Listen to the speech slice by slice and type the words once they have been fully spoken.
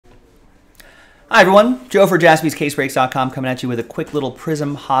Hi everyone, Joe for JaspysCaseBreaks.com coming at you with a quick little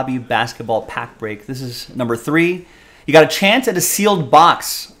Prism Hobby Basketball pack break. This is number 3. You got a chance at a sealed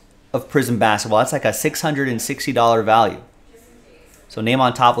box of Prism Basketball. That's like a $660 value. So name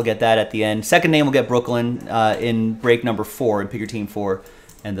on top will get that at the end. Second name will get Brooklyn in break number 4 and pick your team 4.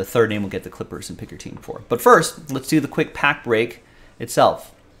 And the third name will get the Clippers and pick your team 4. But first, let's do the quick pack break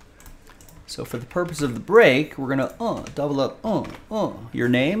itself. So for the purpose of the break, we're going to double up your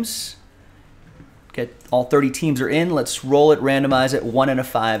names. Get all 30 teams are in. Let's roll it, randomize it, 1 and a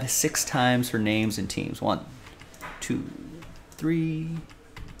 5, 6 times for names and teams. 1, 2, 3,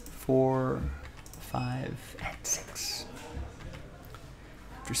 4, 5, and 6.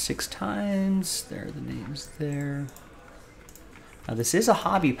 After 6 times, there are the names there. Now this is a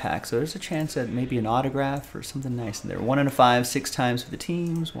hobby pack, so there's a chance at maybe an autograph or something nice in there. 1 and a 5, 6 times for the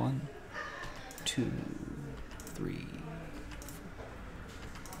teams. 1, 2, 3.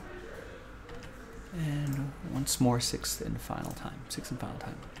 And once more, 6th and final time. 6th and final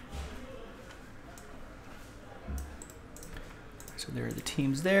time. So there are the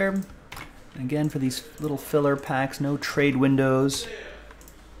teams there. And again, for these little filler packs, no trade windows.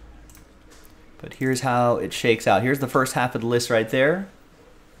 But here's how it shakes out. Here's the first half of the list right there.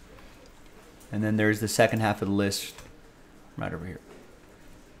 And then there's the second half of the list right over here.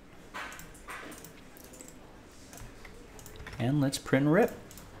 And let's print and rip.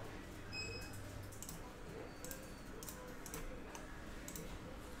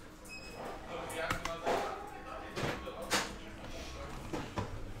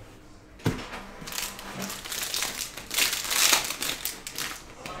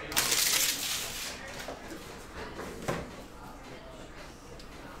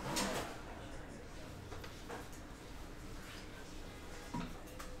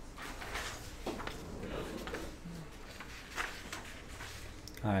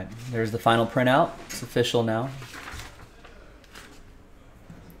 All right, there's the final printout. It's official now.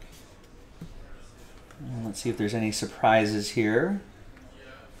 And let's see if there's any surprises here.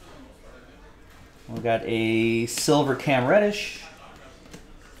 We got a silver Cam Reddish.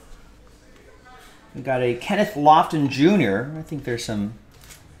 We got a Kenneth Lofton Jr. I think there's some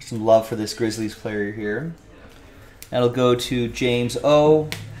love for this Grizzlies player here. That'll go to James O.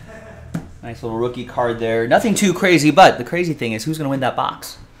 Nice little rookie card there. Nothing too crazy, but the crazy thing is who's going to win that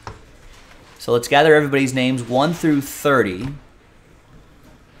box. So let's gather everybody's names 1 through 30.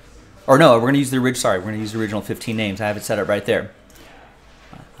 Or no, we're going to use the original. Sorry, we're going to use the original 15 names. I have it set up right there.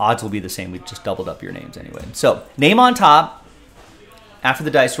 Odds will be the same. We just doubled up your names anyway. So name on top. After the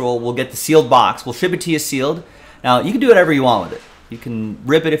dice roll, we'll get the sealed box. We'll ship it to you sealed. Now you can do whatever you want with it. You can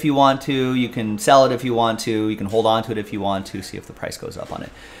rip it if you want to. You can sell it if you want to. You can hold on to it if you want to. See if the price goes up on it.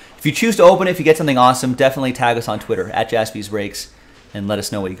 If you choose to open it, if you get something awesome, definitely tag us on Twitter at JaspysBreaks and let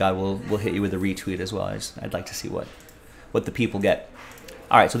us know what you got. We'll hit you with a retweet as well. I'd like to see what the people get.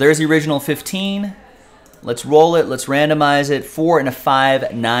 All right, so there's the original 15. Let's roll it. Let's randomize it. 4 and a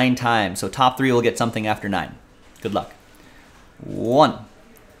 5, 9 times. So top 3 will get something after 9. Good luck. 1,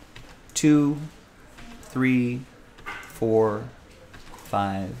 2, 3, 4,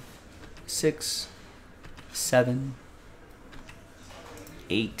 5, 6, 7,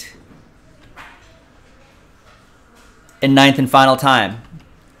 8, and 9th and final time.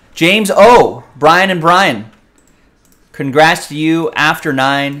 James O. Brian and Brian. Congrats to you after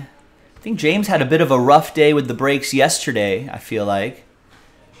 9. I think James had a bit of a rough day with the breaks yesterday, I feel like.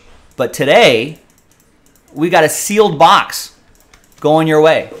 But today, we got a sealed box going your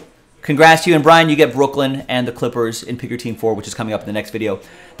way. Congrats to you and Brian. You get Brooklyn and the Clippers in Pick Your Team 4, which is coming up in the next video.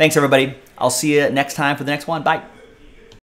 Thanks, everybody. I'll see you next time for the next one. Bye.